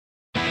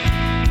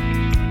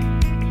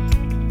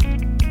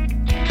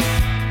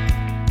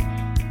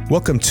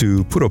Welcome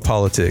to Puro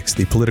Politics,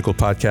 the political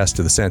podcast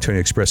of the San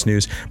Antonio Express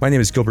News. My name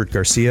is Gilbert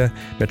Garcia,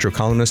 Metro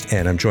columnist,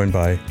 and I'm joined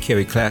by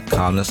Kerry Clack,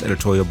 columnist,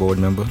 editorial board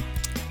member.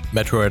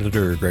 Metro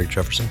editor Greg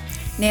Jefferson.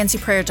 Nancy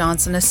Pryor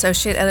Johnson,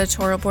 associate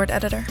editorial board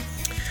editor.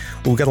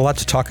 Well, we've got a lot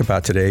to talk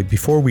about today.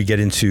 Before we get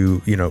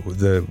into,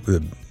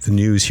 the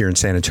news here in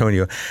San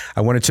Antonio, I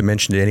wanted to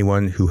mention to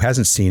anyone who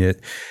hasn't seen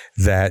it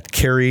that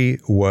Kerry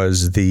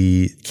was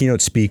the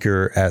keynote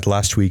speaker at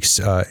last week's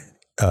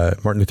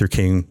Martin Luther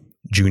King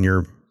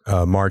Jr.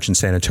 March in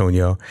San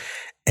Antonio.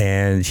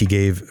 And he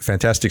gave a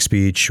fantastic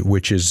speech,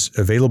 which is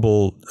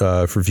available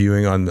for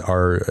viewing on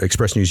our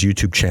Express News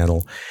YouTube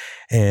channel.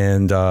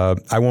 And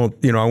I won't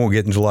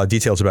get into a lot of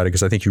details about it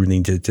because I think you really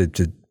need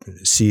to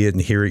see it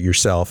and hear it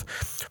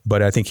yourself.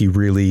 But I think he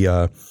really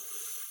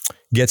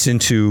gets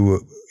into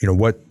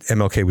what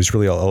MLK was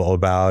really all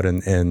about,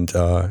 and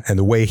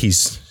the way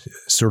he's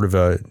sort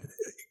of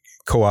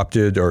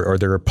co-opted, or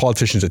there are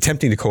politicians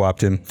attempting to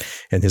co-opt him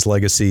and his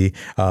legacy.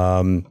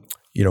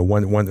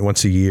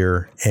 Once a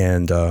year,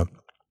 and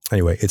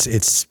anyway,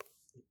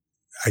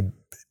 I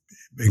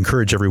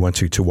encourage everyone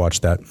to watch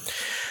that.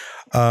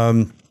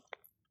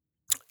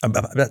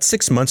 About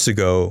 6 months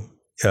ago,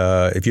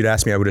 if you'd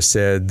asked me, I would have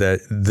said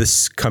that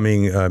this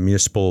coming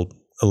municipal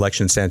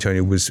election in San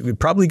Antonio was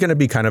probably going to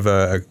be kind of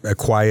a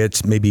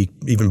quiet, maybe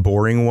even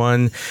boring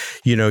one.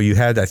 You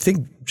had, I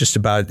think, just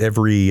about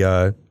every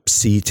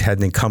seat had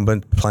an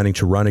incumbent planning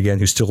to run again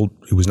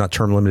who was not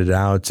term limited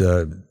out.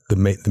 The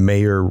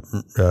mayor,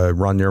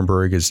 Ron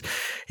Nirenberg,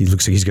 he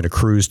looks like he's going to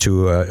cruise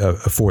to a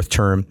fourth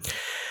term.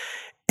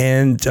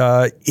 And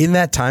in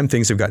that time,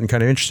 things have gotten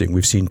kind of interesting.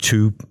 We've seen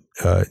two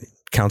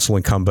council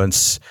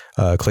incumbents,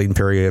 Clayton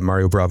Perry and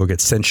Mario Bravo,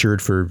 get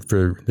censured for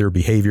their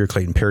behavior.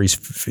 Clayton Perry's,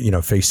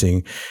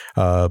 facing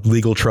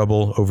legal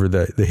trouble over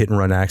the hit and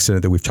run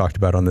accident that we've talked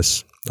about on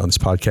this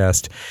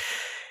podcast.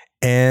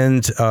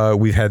 And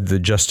we've had the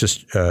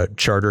Justice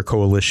Charter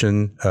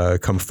Coalition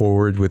come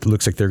forward with,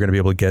 looks like they're going to be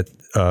able to get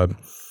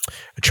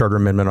a charter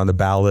amendment on the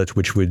ballot,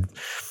 which would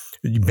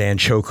ban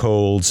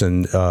chokeholds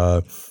and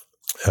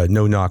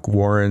no-knock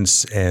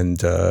warrants and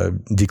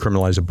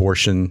decriminalize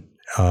abortion,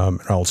 and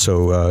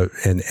also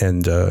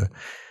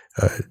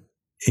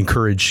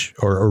encourage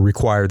or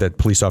require that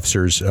police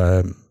officers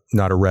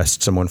not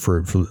arrest someone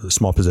for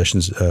small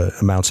possessions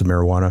amounts of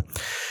marijuana.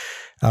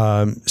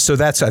 So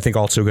that's, I think,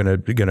 also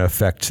going to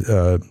affect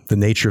the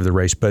nature of the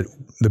race. But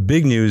the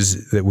big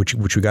news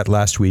which we got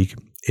last week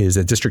is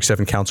that District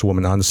 7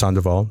 Councilwoman Ana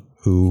Sandoval,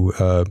 who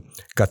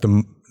got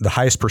the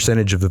highest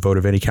percentage of the vote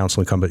of any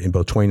council incumbent in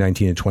both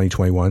 2019 and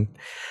 2021,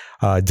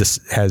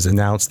 has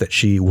announced that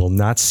she will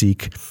not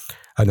seek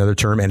another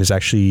term and is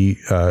actually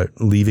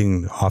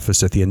leaving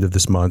office at the end of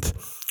this month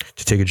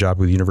to take a job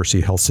with the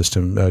University Health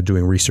System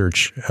doing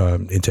research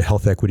into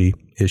health equity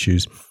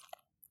issues.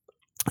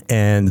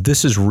 And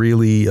this is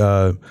really,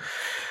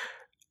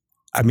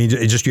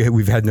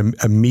 we've had an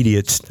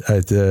immediate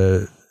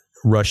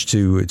rush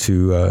to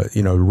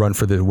run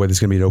for whether it's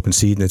going to be an open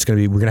seat, and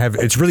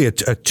it's really a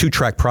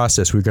two-track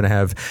process. We're going to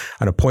have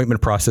an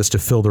appointment process to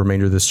fill the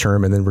remainder of this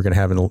term, and then we're going to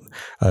have an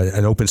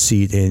open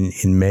seat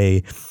in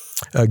May.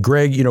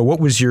 Greg, what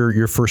was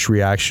your first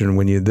reaction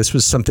when this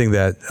was something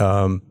that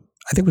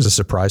I think was a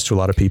surprise to a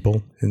lot of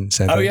people in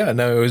San Antonio? Oh yeah,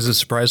 no, it was a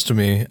surprise to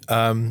me.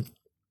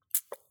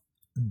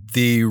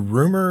 The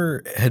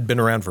rumor had been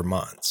around for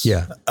months.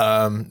 Yeah.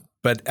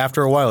 But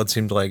after a while, it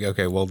seemed like,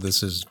 okay, well,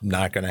 this is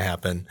not going to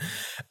happen.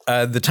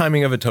 The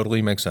timing of it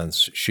totally makes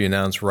sense. She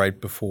announced right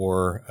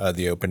before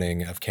the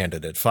opening of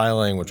candidate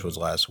filing, which was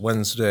last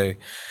Wednesday.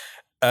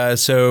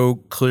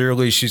 So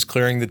clearly she's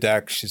clearing the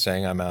deck. She's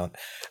saying, I'm out.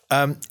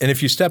 And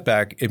if you step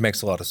back, it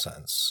makes a lot of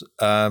sense.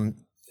 Ana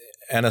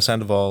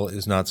Sandoval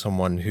is not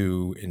someone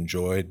who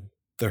enjoyed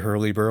the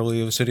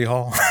hurly-burly of City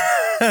Hall.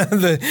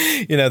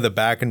 The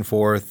back and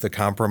forth, the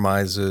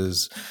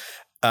compromises.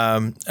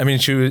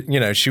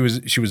 She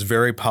was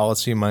very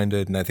policy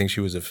minded, and I think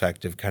she was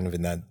effective kind of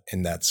in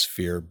that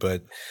sphere.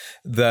 But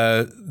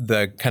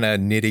the kind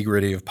of nitty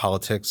gritty of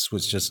politics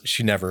was just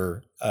she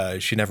never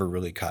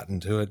really caught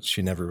into it.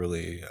 She never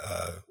really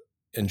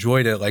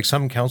enjoyed it like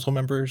some council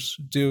members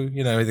do.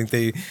 I think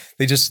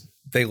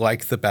they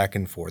like the back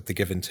and forth, the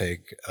give and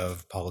take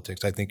of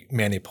politics. I think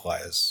Manny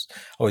Pelaez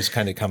always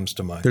kind of comes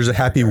to mind. There's a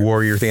happy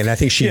warrior thing, and I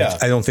think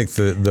I don't think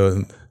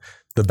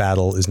the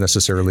battle is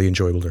necessarily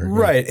enjoyable to her.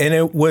 Right. And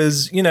it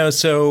was,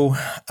 so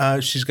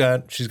she's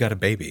got a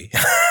baby.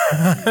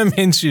 I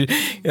mean,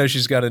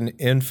 she's got an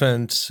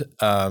infant.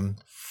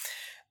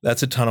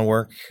 That's a ton of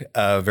work.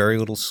 Very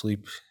little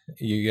sleep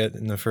you get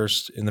in the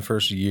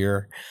first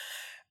year.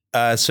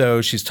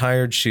 So she's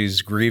tired.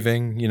 She's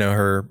grieving.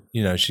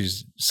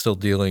 She's still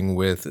dealing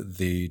with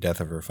the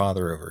death of her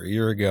father over a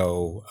year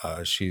ago.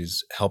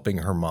 She's helping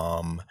her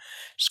mom.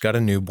 She's got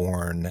a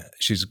newborn.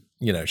 She's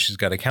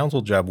got a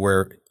council job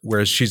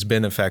whereas she's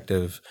been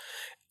effective,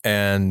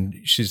 and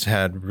she's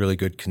had really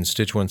good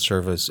constituent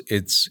service.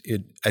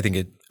 I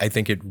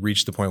think it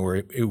reached the point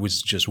where it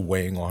was just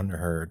weighing on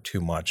her too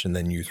much, and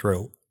then you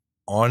throw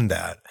on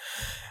that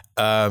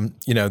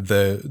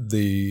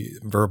the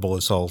verbal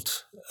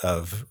assault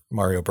of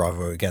Mario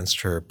Bravo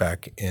against her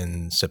back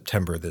in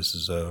September. This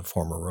is a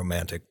former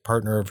romantic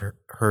partner of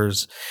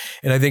hers.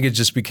 And I think it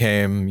just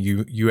became,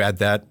 you add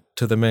that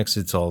to the mix,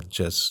 it's all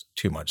just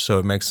too much. So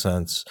it makes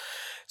sense.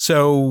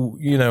 So,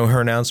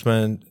 her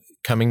announcement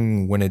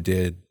coming when it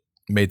did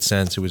made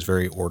sense. It was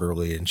very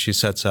orderly. And she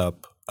sets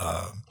up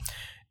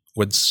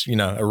what's,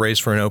 a race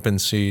for an open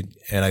seat.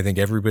 And I think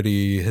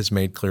everybody has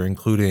made clear,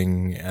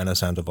 including Anna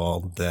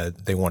Sandoval,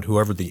 that they want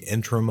whoever the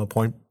interim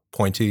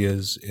appointee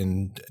is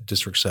in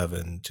District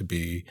 7 to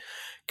be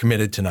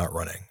committed to not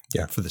running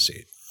for the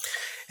seat.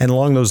 And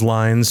along those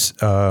lines,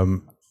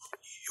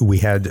 we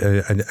had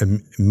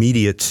an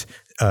immediate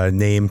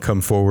name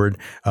come forward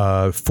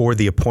for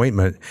the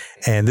appointment.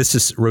 And this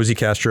is Rosie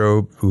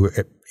Castro, who,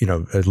 a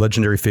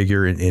legendary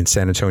figure in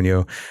San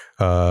Antonio,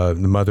 the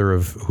mother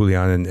of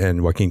Julian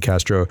and Joaquin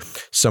Castro,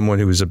 someone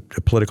who was a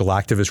political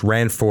activist,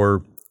 ran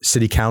for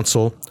city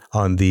council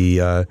on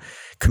the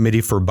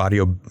Committee for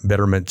Barrio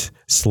Betterment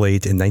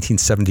slate in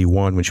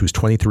 1971 when she was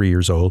 23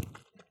 years old.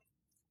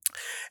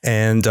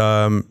 And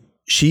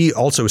she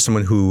also is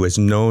someone who has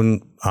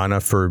known Anna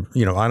for,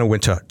 Anna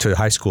went to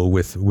high school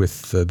with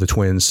the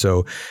twins.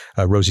 So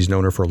Rosie's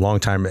known her for a long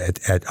time.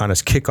 At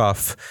Anna's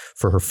kickoff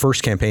for her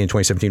first campaign in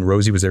 2017,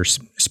 Rosie was there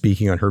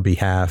speaking on her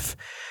behalf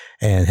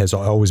and has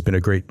always been a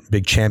great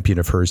big champion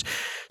of hers.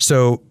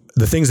 So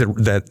the things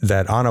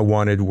that Anna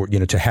wanted were,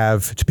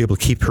 to be able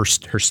to keep her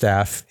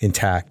staff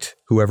intact.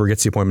 Whoever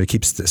gets the appointment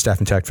keeps the staff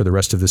intact for the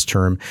rest of this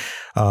term,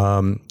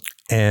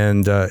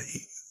 and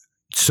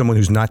someone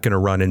who's not going to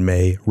run in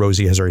May.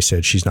 Rosie has already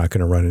said she's not going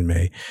to run in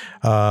May.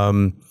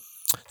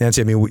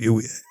 Nancy, I mean,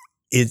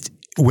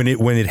 when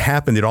it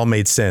happened, it all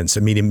made sense. I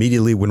mean,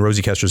 immediately when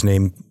Rosie Castro's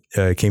name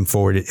came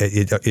forward,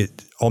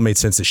 it all made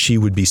sense that she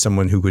would be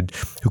someone who could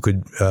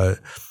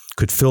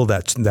fill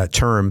that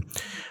term.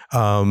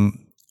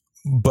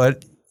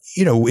 But,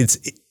 it's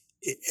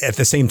at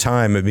the same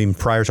time, I mean,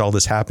 prior to all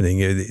this happening,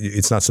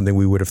 it's not something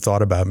we would have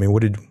thought about. I mean,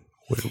 what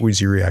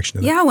was your reaction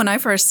to that? Yeah, when I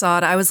first saw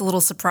it, I was a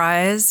little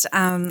surprised.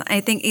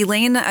 I think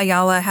Elaine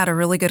Ayala had a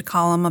really good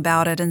column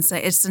about it and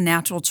said it's a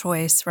natural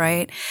choice,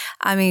 right?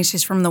 I mean,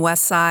 she's from the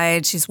West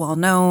Side. She's well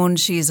known.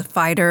 She's a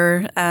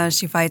fighter.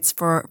 She fights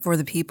for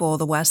the people of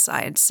the West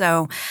Side.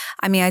 So,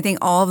 I mean, I think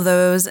all of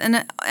those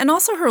and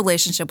also her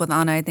relationship with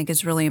Anna, I think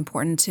is really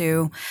important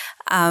too.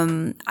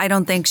 I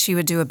don't think she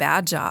would do a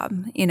bad job.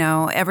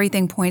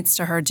 Everything points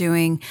to her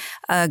doing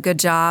a good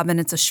job, and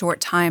it's a short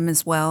time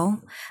as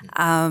well.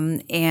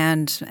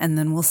 And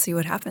then we'll see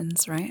what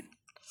happens, right?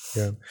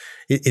 Yeah,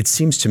 it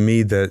seems to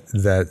me that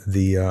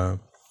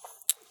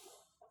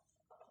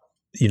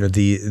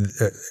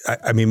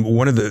I mean,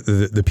 one of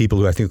the people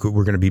who I think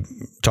we're going to be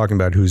talking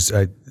about, who's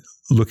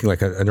looking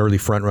like an early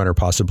front runner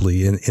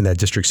possibly in that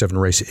District 7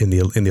 race in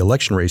the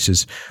election race,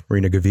 is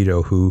Marina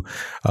Gavito, who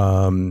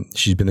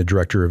she's been the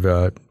director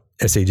of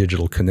SA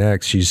Digital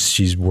Connect.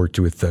 She's worked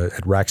with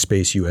at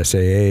Rackspace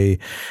USAA,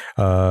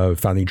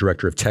 founding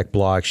director of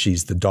TechBlock.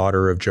 She's the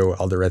daughter of Joe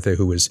Alderete,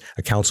 who was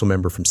a council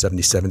member from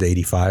 77 to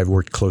 85,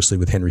 worked closely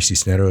with Henry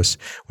Cisneros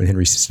when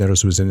Henry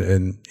Cisneros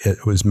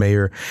was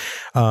mayor.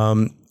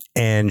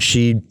 And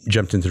she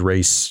jumped into the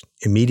race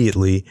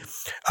immediately.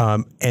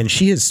 And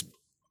she has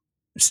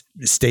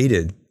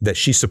stated that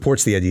she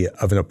supports the idea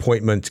of an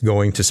appointment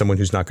going to someone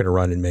who's not going to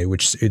run in May,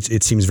 which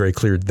it seems very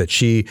clear that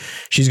she's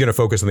going to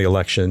focus on the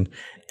election.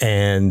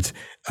 And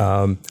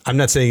I'm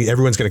not saying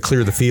everyone's going to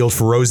clear the field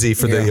for Rosie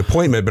for the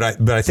appointment,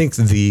 but I think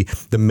the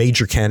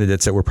major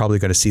candidates that we're probably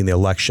going to see in the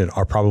election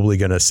are probably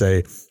going to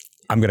say,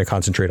 I'm going to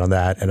concentrate on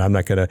that, and I'm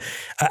not going to.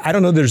 I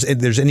don't know.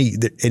 There's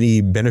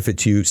any benefit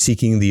to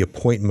seeking the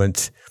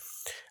appointment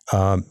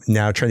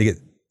now, trying to get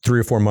 3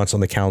 or 4 months on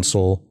the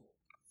council.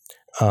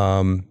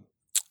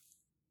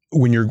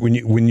 When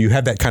you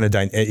have that kind of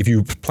if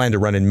you plan to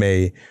run in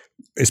May,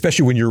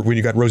 especially when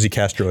you got Rosie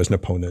Castro as an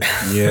opponent.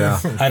 Yeah,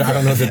 I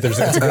don't know that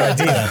that's a good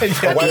idea.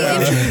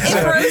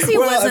 If Rosie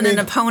wasn't an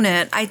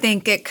opponent, I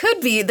think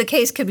the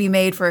case could be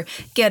made for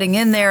getting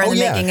in there and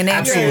making a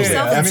name for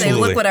yourself and say,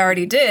 look what I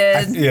already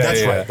did.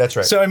 That's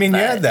right. So I mean, you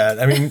had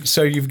that. I mean,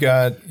 so you've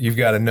got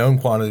a known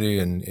quantity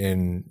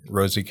in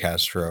Rosie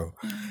Castro.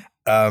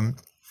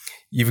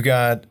 You've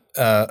got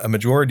a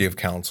majority of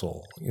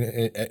council.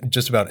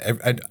 Just about.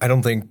 I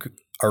don't think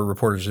our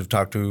reporters have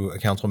talked to a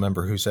council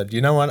member who said,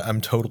 you know what,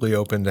 I'm totally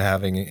open to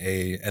having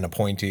an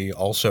appointee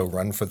also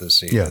run for the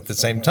seat at the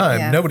same time.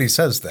 Yeah. Nobody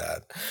says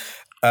that.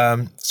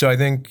 So I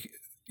think,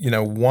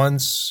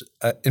 once,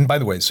 and by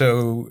the way,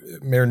 so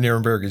Mayor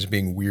Nirenberg is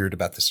being weird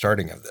about the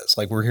starting of this.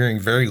 Like, we're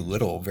hearing very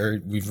little, I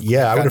would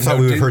have thought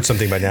we would have heard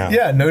something by now.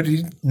 Yeah,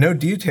 no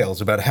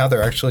details about how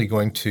they're actually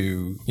going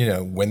to,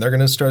 when they're going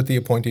to start the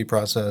appointee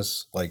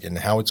process, like, and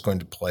how it's going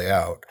to play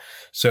out.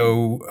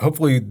 So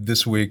hopefully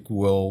this week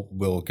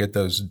we'll get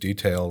those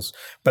details.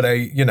 But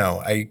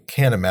I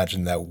can't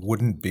imagine that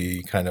wouldn't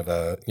be kind of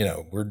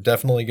we're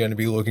definitely going to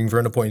be looking for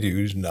an appointee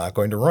who's not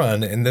going to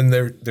run. And then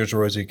there's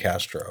Rosie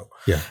Castro.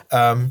 Yeah.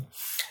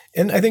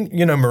 And I think,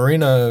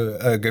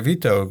 Marina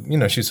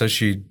Gavito, she says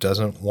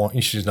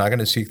she's not going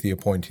to seek the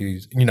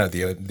appointees,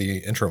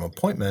 the interim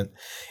appointment.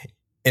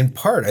 In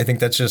part, I think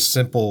that's just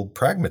simple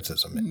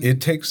pragmatism. Mm-hmm.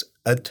 It takes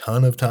a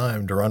ton of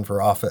time to run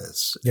for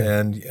office. Yeah.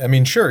 And I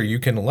mean, sure, you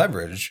can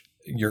leverage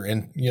your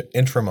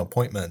interim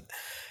appointment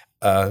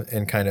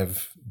and kind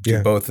of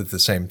do both at the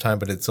same time,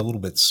 but it's a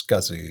little bit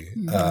scuzzy.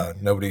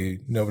 Mm-hmm.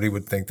 Nobody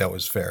would think that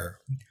was fair.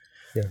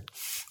 Yeah.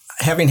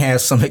 Having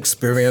had some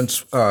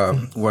experience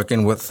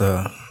working with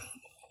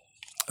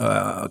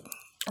a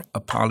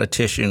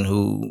politician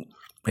who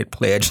had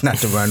pledged not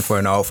to run for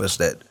an office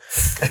that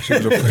she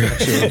was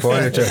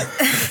appointed to.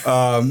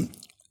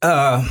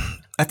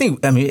 I think,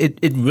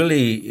 it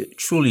really,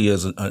 truly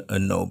is a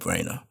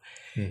no-brainer.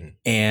 Mm-hmm.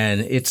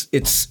 And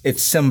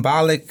it's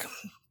symbolic,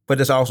 but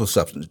it's also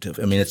substantive.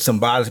 I mean, it's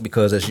symbolic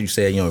because, as you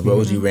said,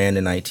 Rosie ran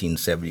in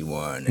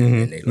 1971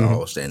 and they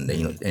lost, and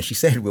and she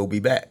said we'll be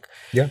back.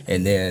 Yeah,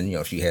 and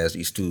then she has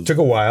these two. Took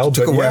a while.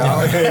 But then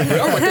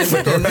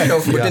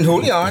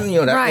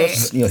Julian, that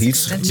was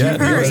he's in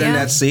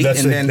that seat,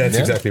 that's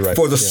exactly right.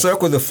 For the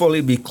circle to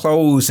fully be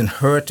closed and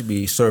her to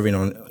be serving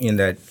in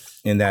that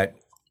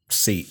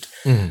seat,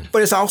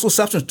 but it's also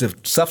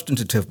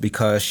substantive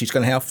because she's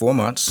going to have 4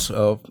 months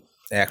of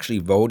actually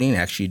voting,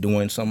 actually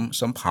doing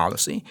some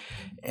policy.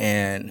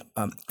 And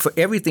for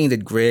everything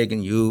that Greg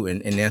and you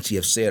and Nancy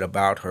have said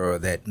about her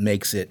that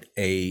makes it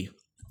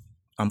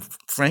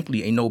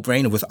frankly, a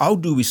no-brainer, with all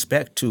due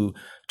respect to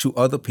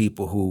other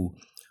people who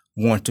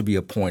want to be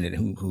appointed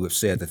and who have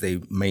said that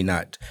they may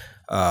not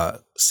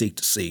seek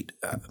the seat.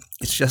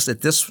 It's just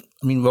that there's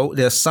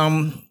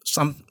some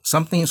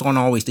things aren't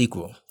always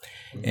equal.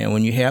 And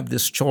when you have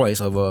this choice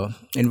of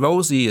and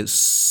Rosie is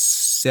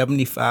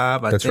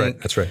 75, I think.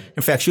 That's right.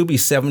 In fact, she'll be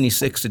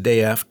 76 the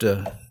day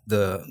after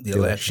the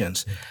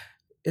elections.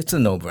 It's a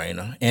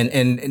no-brainer,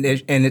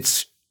 and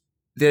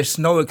there's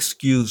no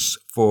excuse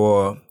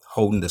for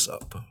holding this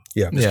up.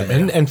 Yeah.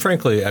 And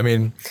frankly, I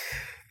mean,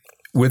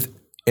 with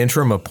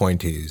interim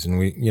appointees,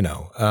 and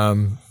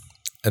I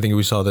think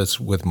we saw this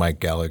with Mike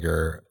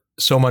Gallagher.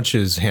 So much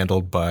is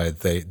handled by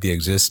the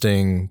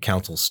existing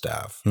council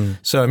staff. Mm.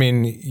 So I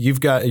mean,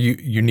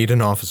 you need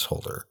an office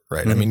holder,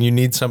 right? Mm-hmm. I mean, you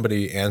need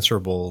somebody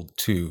answerable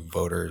to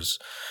voters.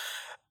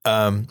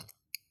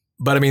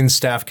 But I mean,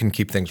 staff can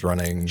keep things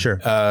running.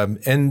 Sure.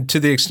 And to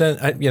the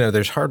extent,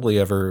 there's hardly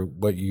ever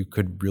what you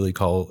could really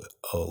call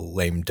a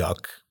lame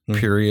duck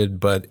period.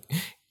 But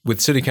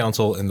with city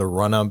council in the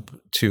run up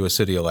to a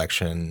city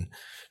election,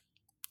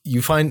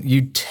 you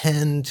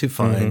tend to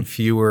find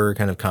fewer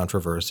kind of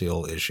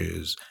controversial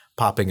issues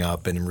popping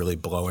up and really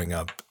blowing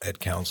up at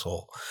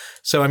council.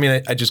 So, I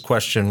mean, I just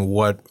question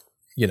what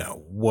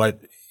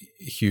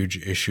huge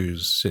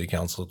issues city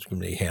council is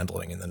going to be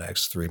handling in the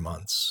next 3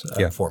 months,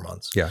 4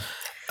 months. Yeah.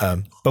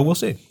 But we'll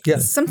see. Yeah.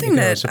 Something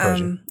that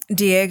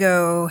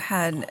Diego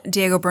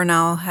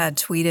Bernal had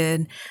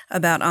tweeted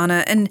about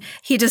Ana, and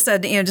he just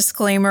said,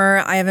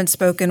 disclaimer, I haven't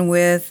spoken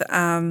with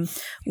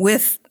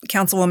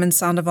Councilwoman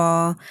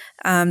Sandoval.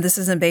 This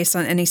isn't based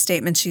on any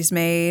statement she's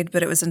made,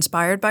 but it was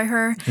inspired by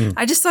her.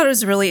 I just thought it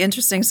was really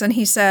interesting. So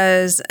he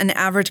says an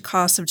average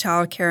cost of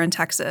childcare in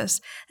Texas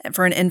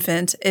for an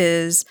infant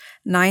is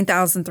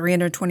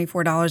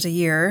 $9,324 a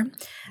year,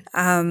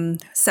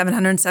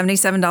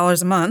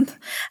 $777 a month.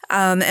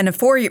 And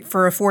for a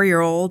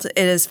 4-year-old, it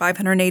is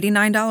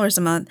 $589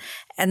 a month.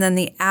 And then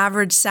the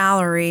average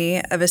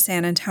salary of in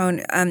San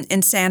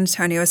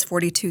Antonio is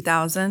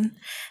 $42,000.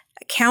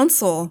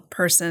 Council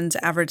person's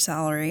average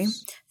salary,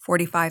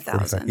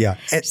 $45,000. Yeah,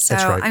 so,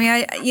 that's right. I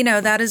mean,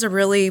 that is a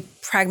really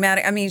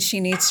pragmatic. I mean, she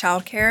needs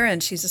childcare,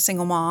 and she's a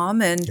single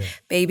mom, and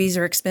babies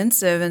are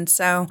expensive, and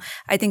so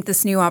I think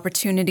this new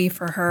opportunity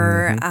for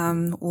her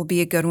will be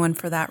a good one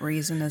for that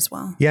reason as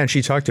well. Yeah, and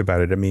she talked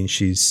about it. I mean,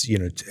 she's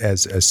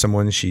as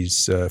someone,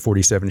 she's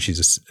 47.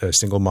 She's a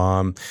single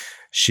mom.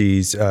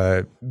 She's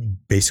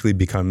basically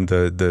become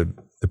the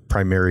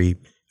primary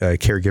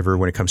caregiver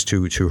when it comes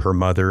to her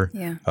mother,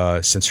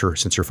 since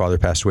her father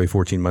passed away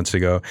 14 months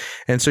ago,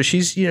 and so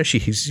she's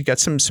got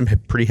some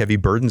pretty heavy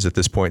burdens at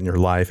this point in her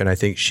life, and I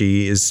think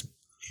she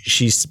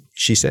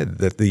said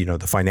that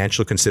the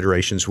financial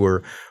considerations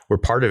were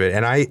part of it,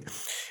 and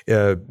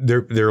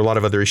there are a lot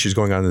of other issues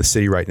going on in the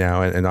city right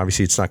now, and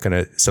obviously it's not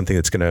something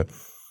that's going to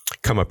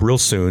come up real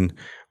soon.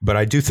 But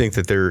I do think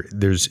that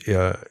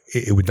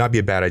it would not be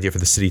a bad idea for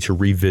the city to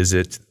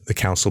revisit the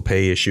council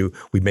pay issue.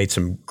 We've made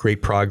some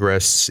great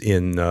progress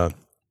in, I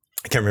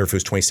can't remember if it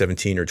was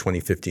 2017 or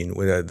 2015,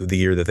 the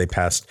year that they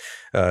passed,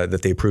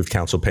 that they approved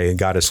council pay and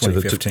got us to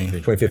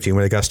 2015,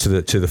 when they got us to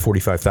the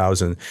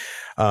 $45,000.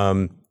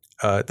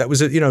 That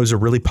was it was a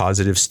really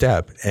positive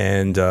step.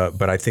 And,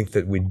 but I think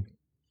that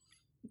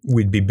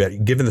we'd be better,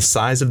 given the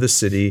size of the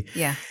city,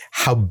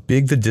 how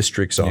big the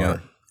districts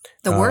are.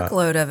 The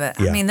workload of it.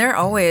 yeah. I mean, they're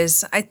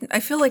always, I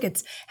feel like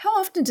it's, how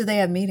often do they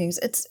have meetings?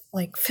 It's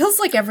like, feels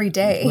like every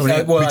day.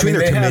 Between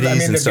their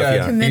committees and stuff,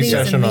 yeah. Committees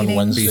and session on meetings.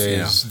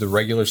 Wednesdays, the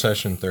regular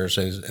session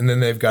Thursdays, and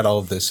then they've got all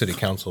of the city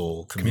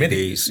council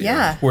committees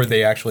Yeah. where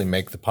they actually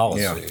make the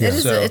policy. Yeah. It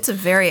is it's a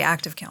very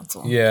active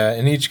council. Yeah,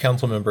 and each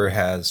council member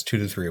has 2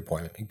 to 3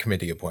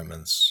 committee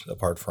appointments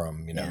apart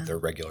from their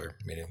regular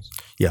meetings.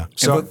 Yeah.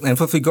 So And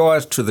with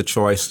regards to the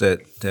choice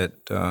that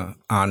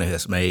Anna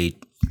has made,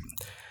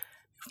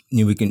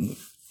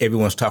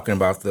 everyone's talking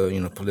about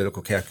the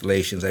political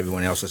calculations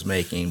everyone else is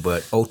making,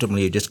 but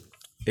ultimately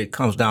it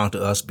comes down to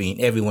us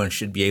everyone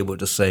should be able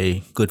to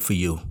say good for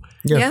you.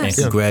 Yes.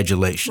 And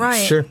congratulations.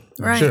 Right. Sure.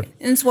 Right. Sure.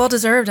 And it's well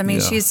deserved. I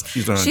mean, Yeah.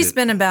 she's earned it.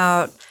 been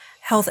about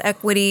health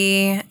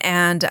equity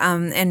and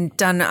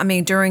done, I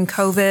mean, during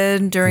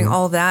COVID, during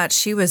all of that,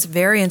 she was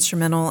very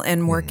instrumental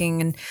in working,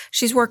 and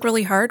she's worked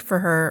really hard for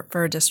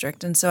her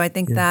district. And so I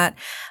think that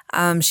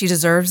she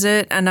deserves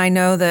it. And I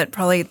know that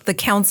probably the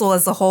council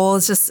as a whole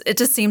it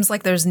just seems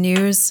like there's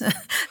news.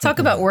 Talk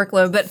about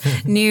workload, but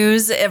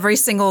news every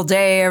single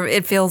day.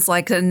 It feels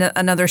like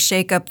another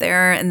shakeup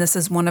there, and this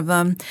is one of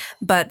them.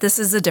 But this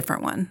is a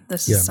different one.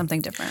 This is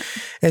something different.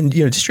 And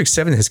District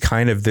 7 has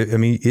kind of,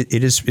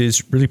 it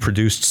is really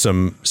produced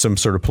some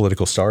sort of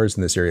political stars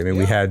in this area. I mean,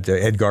 we had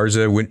Ed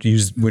Garza went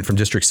from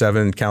District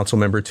 7 council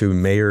member to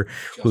Mayor.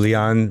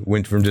 Julian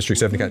went from District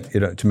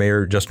 7 to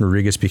Mayor. Justin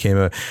Rodriguez became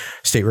a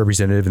state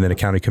representative and then a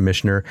county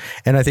commissioner.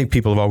 And I think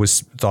people have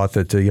always thought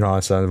that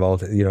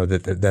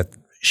that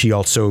she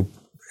also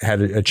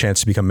had a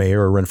chance to become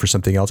mayor or run for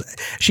something else.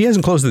 She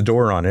hasn't closed the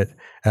door on it.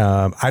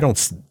 I don't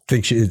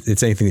think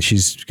it's anything that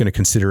she's going to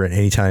consider at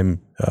any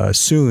time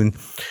soon,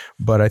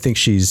 but I don't think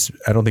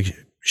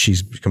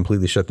she's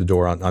completely shut the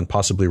door on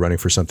possibly running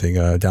for something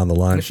down the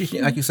line.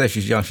 Like you said,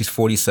 she's young. She's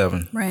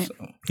 47. Right.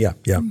 So. Yeah.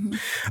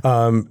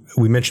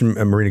 We mentioned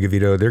Marina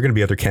Gavito. There are going to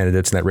be other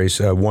candidates in that race.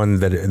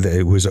 One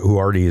who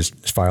already is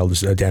filed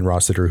is Dan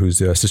Rossiter, who's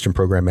the assistant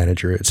program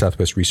manager at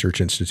Southwest Research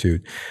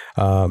Institute,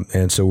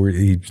 and so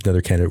he's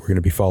another candidate we're going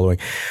to be following.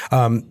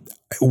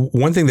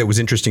 One thing that was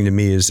interesting to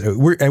me is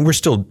we're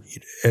still,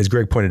 as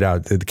Greg pointed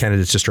out, the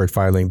candidates just started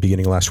filing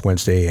beginning last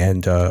Wednesday,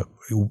 and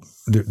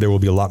there will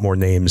be a lot more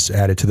names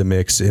added to the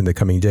mix in the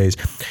coming days.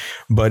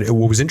 But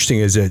what was interesting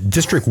is that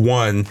District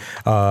 1,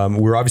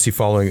 we're obviously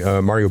following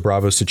Mario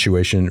Bravo's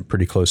situation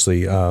pretty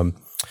closely,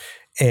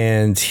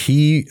 and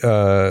he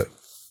had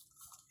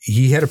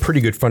a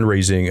pretty good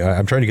fundraising.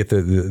 I'm trying to get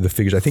the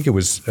figures. I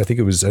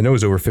know it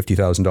was over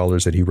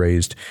 $50,000 that he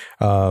raised.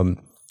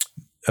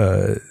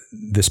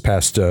 This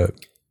past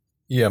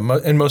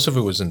and most of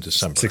it was in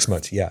December. 6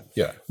 months, yeah,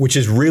 which which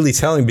is really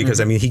telling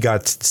because I mean he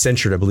got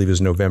censured, I believe, it was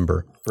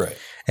November, right,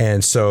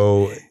 and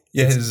so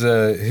his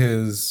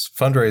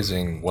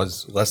fundraising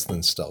was less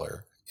than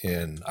stellar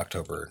in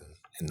October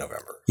and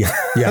November.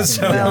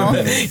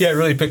 It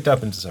really picked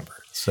up in December.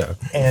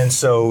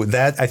 So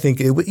that I think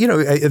there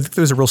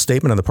was a real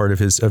statement on the part of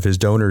his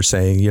donors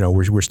saying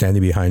we're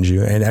standing behind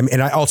you, and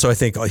I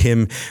think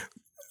him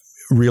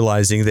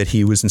realizing that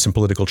he was in some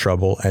political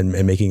trouble and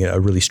making a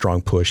really strong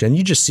push. And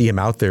you just see him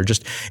out there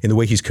just in the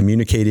way he's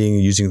communicating,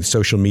 using the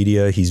social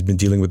media. He's been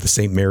dealing with the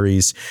St.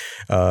 Mary's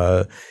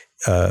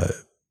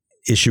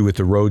issue with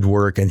the road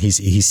work. And he's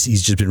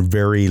just been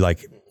very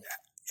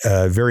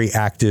very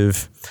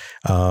active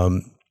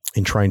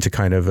in trying to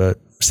kind of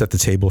set the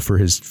table for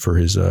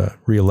his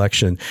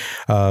reelection.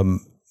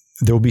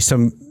 There will be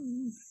some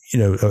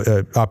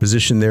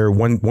opposition there.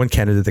 One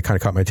candidate that kind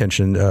of caught my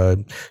attention,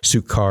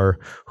 Suk Kar,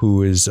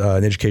 who is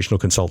an educational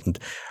consultant.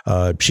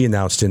 She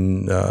announced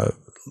in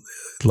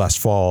last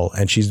fall,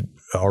 and she's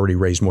already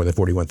raised more than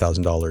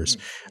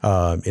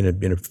 $41,000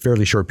 in a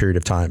fairly short period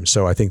of time.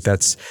 So I think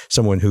that's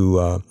someone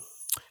who,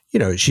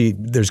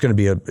 there's going to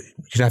be you're going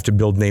to have to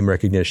build name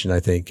recognition,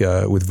 I think,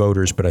 with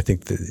voters. But I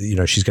think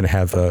that, she's going to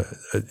have a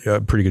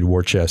pretty good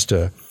war chest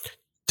to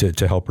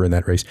help her in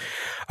that race.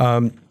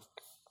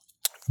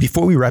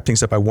 Before we wrap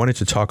things up, I wanted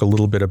to talk a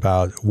little bit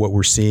about what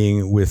we're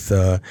seeing with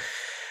an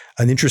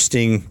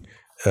interesting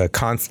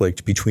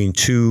conflict between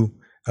two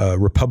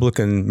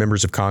Republican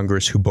members of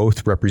Congress who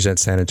both represent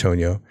San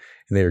Antonio,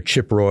 and they are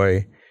Chip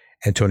Roy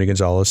and Tony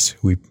Gonzalez,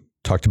 who we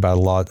talked about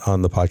a lot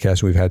on the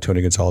podcast. We've had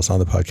Tony Gonzalez on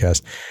the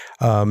podcast.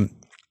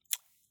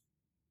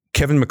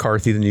 Kevin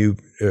McCarthy, the new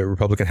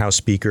Republican House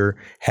Speaker,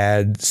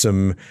 had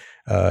some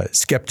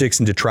skeptics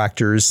and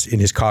detractors in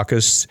his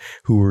caucus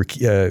who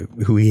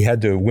he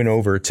had to win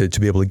over to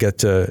be able to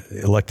get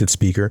elected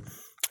Speaker.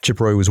 Chip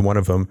Roy was one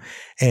of them.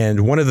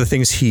 And one of the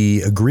things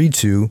he agreed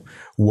to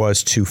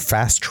was to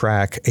fast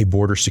track a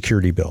border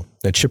security bill.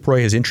 Now, Chip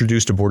Roy has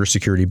introduced a border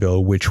security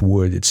bill,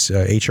 it's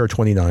HR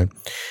 29,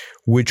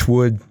 which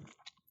would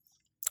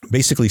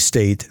basically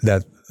state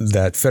that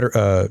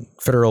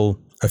federal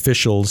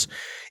officials,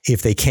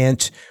 if they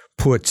can't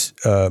put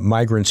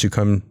migrants who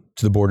come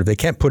to the border, they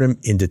can't put them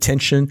in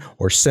detention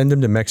or send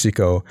them to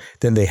Mexico,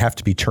 then they have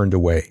to be turned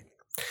away.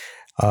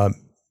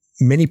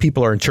 Many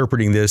people are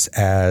interpreting this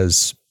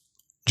as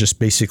just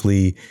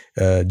basically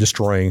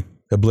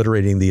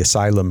obliterating the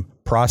asylum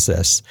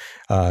process.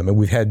 And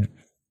we've had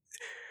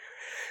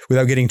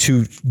without getting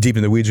too deep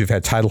in the weeds, we've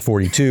had Title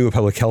 42, a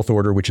public health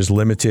order, which has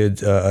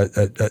limited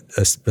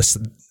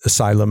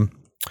asylum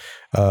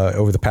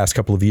over the past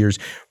couple of years.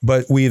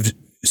 But we've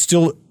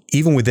still,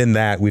 even within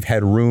that, we've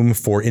had room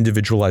for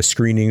individualized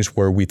screenings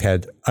where we've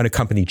had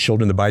unaccompanied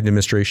children. The Biden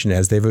administration,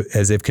 as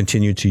they've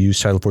continued to use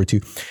Title 42,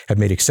 have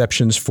made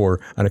exceptions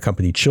for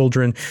unaccompanied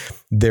children.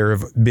 There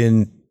have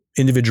been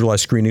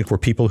individualized screenings where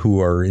people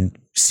who are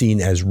seen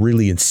as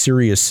really in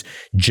serious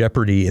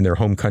jeopardy in their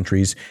home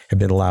countries have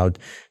been allowed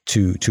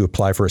to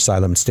apply for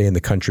asylum and stay in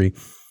the country.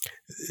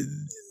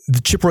 The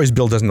Chip Roy's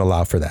bill doesn't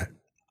allow for that.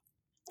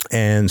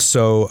 And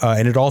so,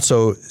 and it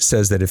also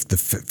says that if the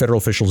federal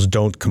officials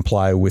don't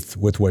comply with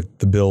what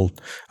the bill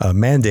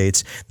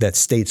mandates, that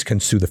states can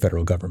sue the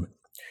federal government.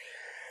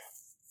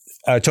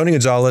 Tony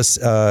Gonzalez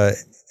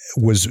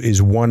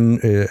is one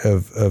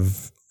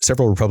of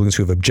several Republicans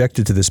who have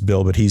objected to this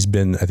bill, but he's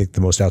been, I think,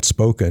 the most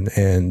outspoken.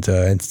 And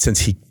since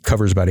he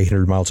covers about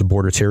 800 miles of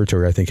border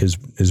territory, I think his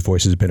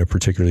voice has been a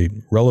particularly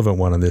relevant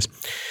one on this.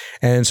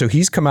 And so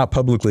he's come out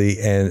publicly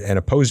and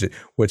opposed it.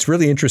 What's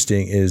really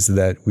interesting is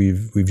that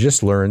we've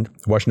just learned,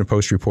 the Washington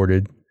Post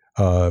reported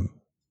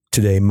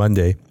today,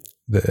 Monday,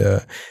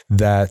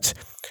 that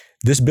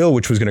this bill,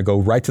 which was going to go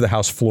right to the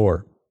House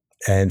floor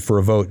and for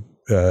a vote,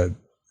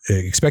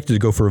 expected to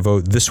go for a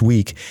vote this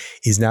week,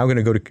 is now going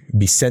to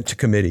be sent to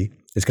committee.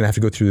 It's going to have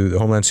to go through the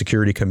Homeland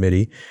Security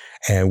Committee,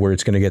 and where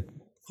it's going to get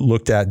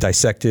looked at,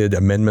 dissected.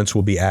 Amendments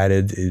will be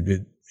added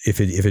if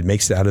it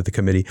makes it out of the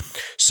committee.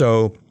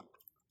 So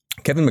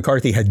Kevin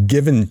McCarthy had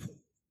given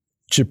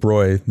Chip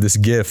Roy this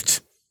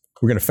gift.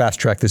 We're going to fast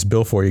track this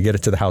bill for you, get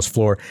it to the House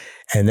floor,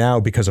 and now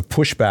because of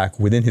pushback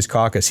within his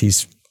caucus,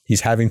 he's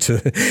having to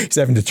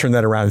turn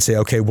that around and say,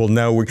 okay, well,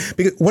 no.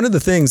 Because one of the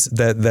things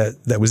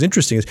that was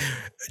interesting is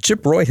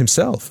Chip Roy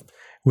himself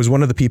was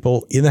one of the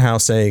people in the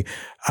House saying,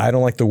 I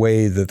don't like the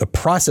way that the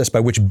process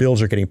by which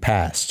bills are getting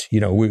passed. You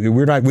know, we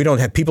don't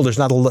have people, there's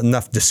not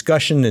enough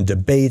discussion and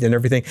debate and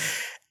everything.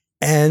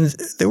 And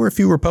there were a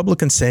few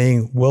Republicans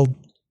saying, well,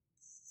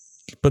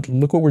 but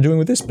look what we're doing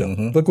with this bill.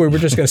 Mm-hmm. Look, we're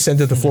just going to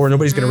send it to the floor.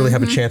 Nobody's going to really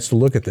have a chance to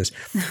look at this.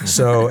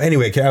 So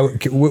anyway,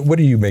 what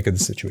do do you make of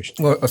the situation?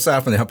 Well,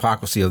 aside from the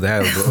hypocrisy of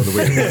that, or the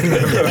way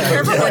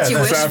careful what you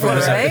wish for,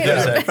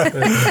 right?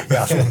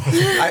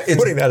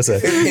 Putting that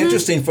aside, it's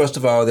interesting. First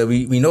of all, that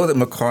we know that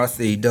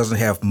McCarthy doesn't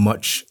have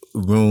much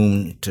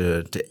room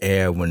to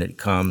air when it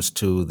comes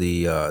to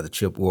the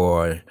Chip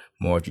Roy,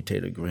 Marjorie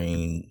Taylor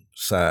Greene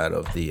side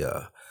of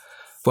the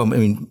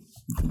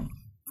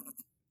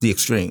the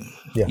extreme.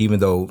 Yeah. Even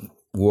though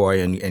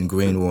Roy and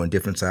Greene were on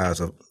different sides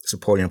of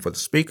supporting him for the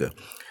speaker.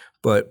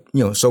 But,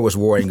 so was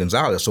Roy and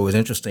Gonzalez. So it's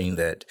interesting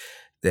that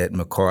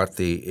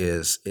McCarthy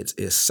is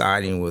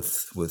siding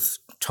with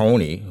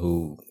Tony,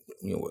 who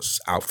was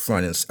out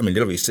front and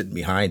literally sitting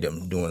behind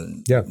him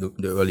doing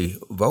the early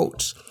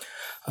votes.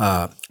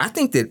 I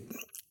think that,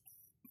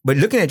 but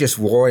looking at just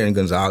Roy and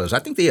Gonzalez, I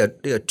think they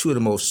are two of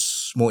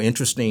the more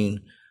interesting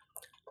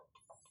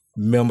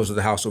members of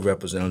the House of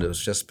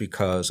Representatives just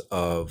because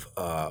of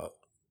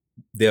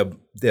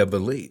their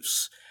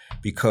beliefs,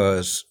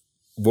 because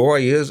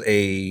Roy is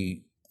a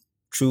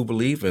true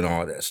believer in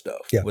all that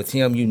stuff. Yeah. With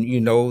him,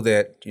 you know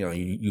that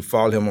you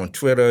follow him on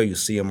Twitter, you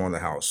see him on the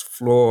House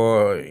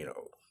floor,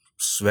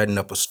 sweating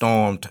up a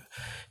storm,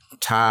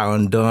 tie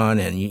undone,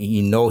 and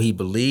you know he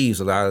believes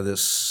a lot of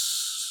this.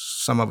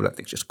 Some of it, I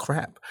think, just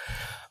crap.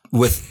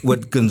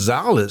 With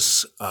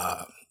Gonzalez,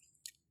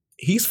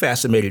 he's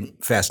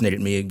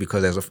fascinated me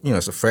because as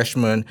a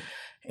freshman,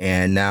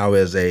 and now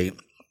as a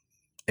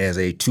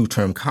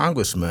two-term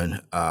congressman,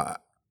 I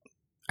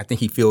think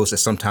he feels that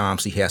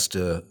sometimes he has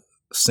to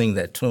sing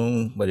that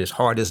tune, but his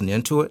heart isn't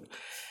into it.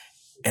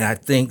 And I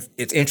think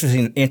it's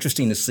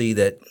interesting to see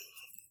that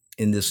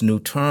in this new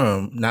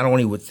term, not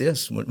only with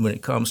this, when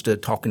it comes to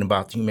talking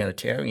about the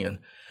humanitarian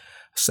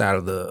side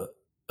of the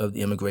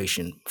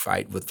immigration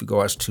fight with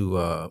regards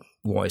to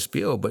Roy's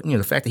bill, but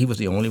the fact that he was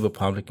the only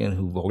Republican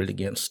who voted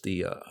against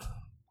the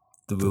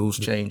rules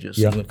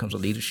changes when it comes to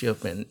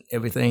leadership and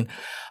everything.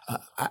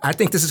 I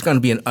think this is going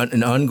to be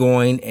an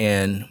ongoing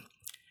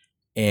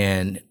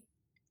and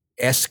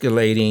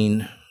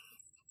escalating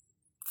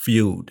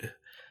feud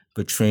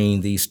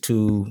between these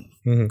two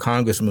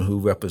congressmen who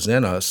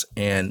represent us,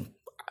 and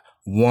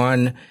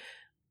one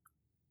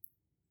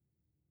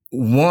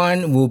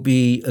will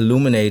be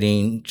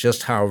illuminating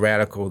just how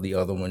radical the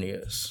other one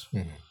is.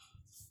 Mm-hmm.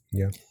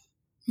 Yeah.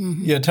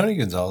 Mm-hmm. Yeah, Tony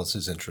Gonzalez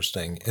is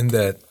interesting in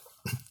that,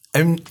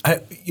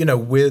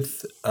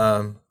 with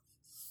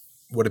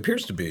what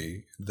appears to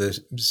be the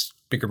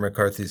Speaker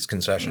McCarthy's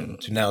concession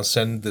to now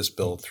send this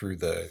bill through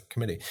the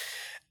committee.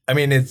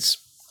 It's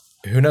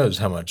who knows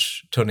how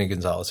much Tony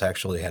Gonzalez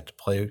actually had to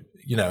play,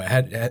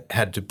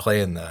 had to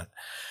play in that.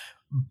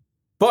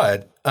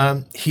 But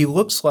he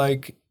looks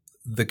like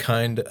the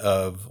kind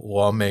of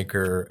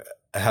lawmaker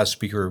a House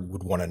Speaker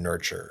would want to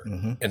nurture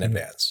in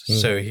advance. Mm-hmm.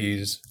 So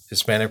he's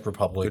Hispanic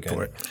Republican. Good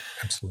point.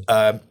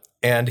 Absolutely.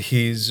 And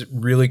he's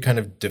really kind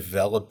of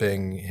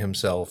developing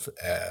himself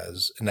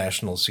as a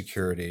national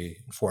security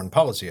foreign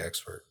policy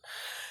expert.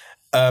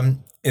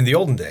 In the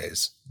olden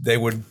days, they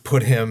would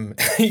put him,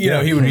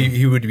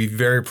 he would be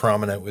very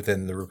prominent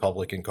within the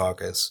Republican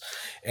caucus,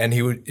 and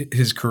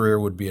his career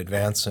would be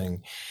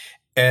advancing.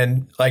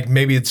 And like,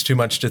 maybe it's too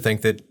much to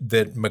think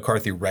that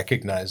McCarthy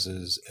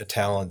recognizes a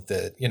talent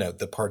that,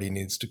 the party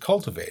needs to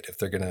cultivate if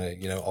they're going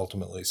to,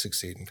 ultimately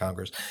succeed in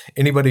Congress.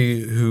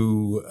 Anybody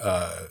who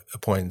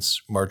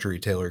appoints Marjorie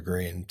Taylor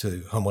Greene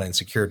to Homeland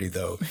Security,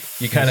 though,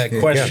 you kind of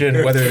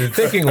question whether they're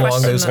thinking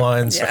along those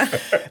lines. Yeah.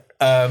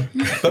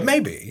 But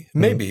maybe,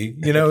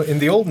 in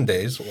the olden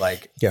days,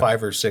 like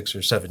 5 or 6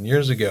 or 7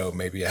 years ago,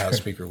 maybe a House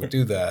Speaker would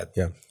do that.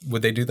 Yeah.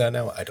 Would they do that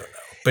now? I don't know.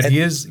 But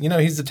he is,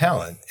 he's a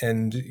talent,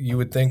 and you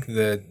would think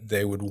that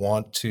they would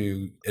want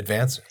to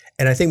advance it.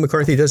 And I think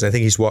McCarthy does. I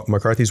think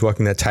McCarthy's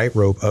walking that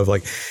tightrope of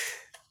like,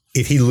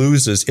 if he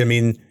loses,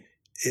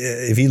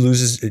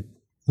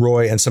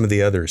 Roy and some of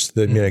the others,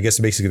 I guess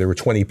basically there were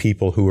 20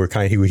 people who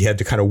he had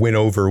to kind of win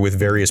over with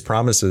various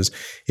promises.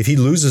 If he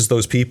loses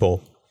those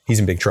people, he's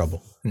in big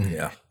trouble.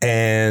 Yeah.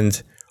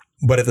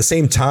 But at the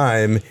same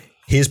time,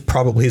 his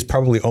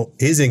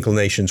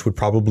inclinations would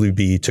probably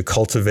be to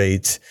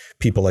cultivate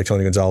people like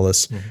Tony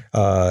Gonzalez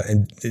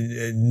and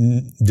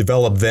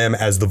develop them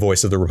as the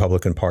voice of the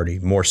Republican Party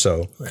more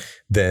so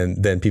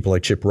than people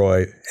like Chip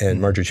Roy and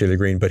Marjorie Taylor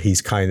Greene. But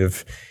he's kind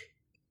of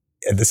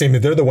at the same.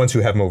 They're the ones who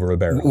have him over a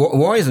barrel.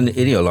 Roy is an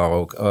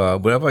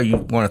ideologue. Whatever you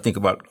want to think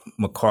about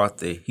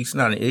McCarthy, he's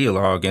not an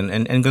ideologue,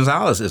 and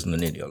Gonzalez isn't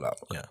an ideologue.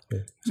 Yeah.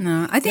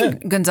 No, I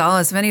think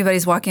Gonzalez, if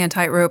anybody's walking a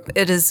tightrope,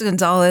 it is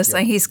Gonzalez.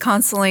 Yeah. He's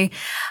constantly,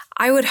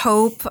 I would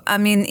hope,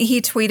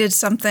 he tweeted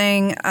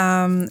something,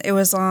 it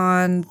was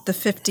on the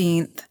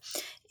 15th,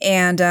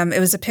 and it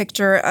was a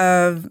picture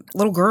of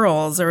little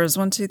girls. There was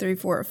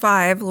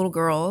 5 little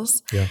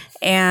girls. Yeah.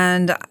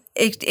 And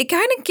it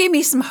kind of gave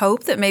me some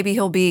hope that maybe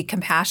he'll be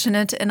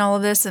compassionate in all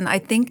of this. And I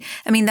think,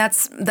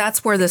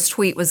 that's where this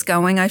tweet was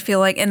going, I feel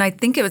like. And I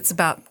think it was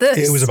about this.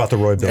 It was about the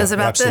Roy bill. It was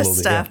about this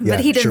stuff. Yeah.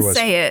 But he didn't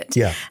say it.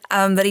 Yeah.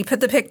 But he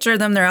put the picture of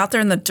them. They're out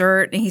there in the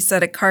dirt. And he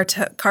said a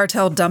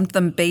cartel dumped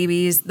the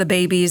babies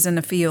in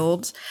the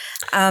field.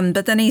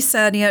 But then he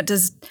said,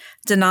 does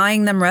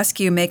denying them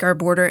rescue make our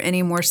border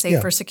any more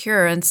safe or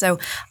secure? And so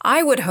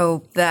I would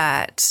hope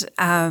that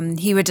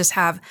he would just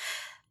have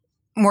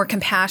more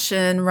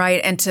compassion,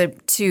 right, and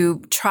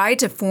to try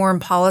to form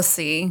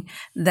policy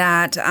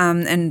that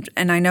and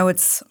I know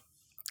it's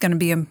going to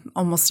be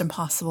almost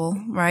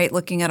impossible, right,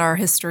 looking at our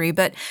history,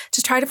 but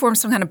to try to form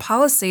some kind of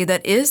policy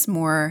that is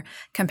more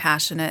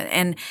compassionate.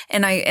 And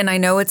I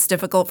know it's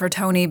difficult for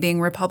Tony being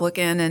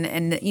Republican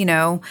and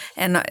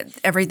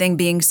everything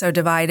being so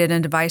divided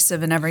and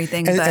divisive and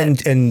everything.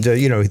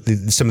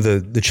 Some of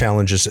the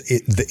challenges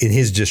in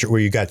his district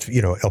where you got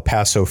El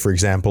Paso, for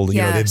example,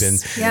 they've been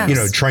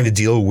trying to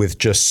deal with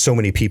just so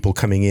many people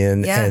coming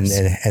in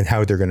and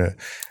how they're going to.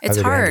 It's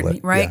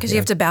hard, right? Because you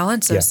have to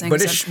balance those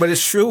things. But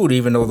it's shrewd,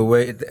 even though the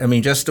way.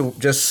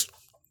 Just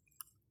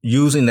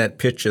using that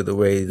picture the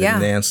way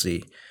that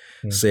Nancy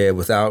said,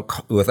 without.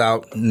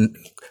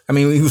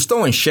 He was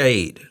throwing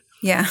shade.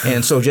 Yeah.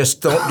 And so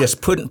just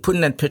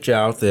putting that picture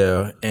out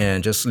there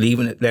and just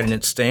letting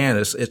it stand.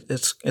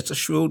 It's a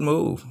shrewd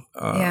move.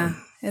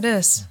 It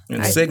is.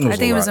 I think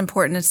it was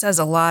important. It says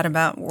a lot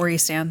about where he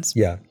stands.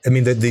 Yeah.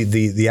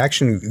 The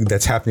action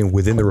that's happening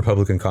within the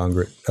Republican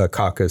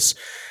caucus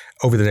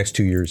over the next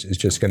 2 years is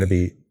just going to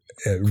be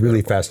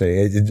really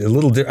fascinating. A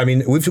little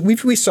different.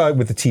 We saw it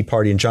with the Tea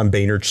Party and John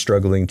Boehner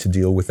struggling to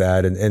deal with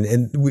that,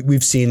 and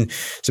we've seen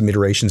some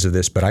iterations of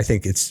this. But I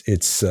think this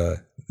is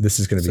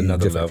going to be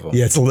another different. level.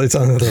 Yeah, it's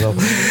on another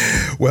level.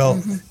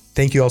 Well,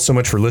 thank you all so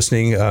much for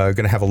listening. Going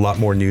to have a lot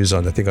more news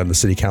on the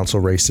city council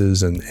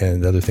races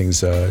and other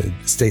things.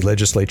 State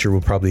legislature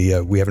will probably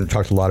we haven't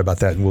talked a lot about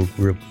that, and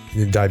we'll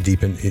dive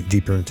deeper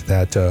into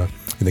that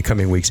in the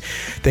coming weeks.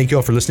 Thank you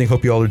all for listening.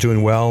 Hope you all are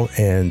doing well,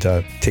 and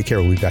take care.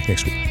 We'll be back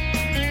next week.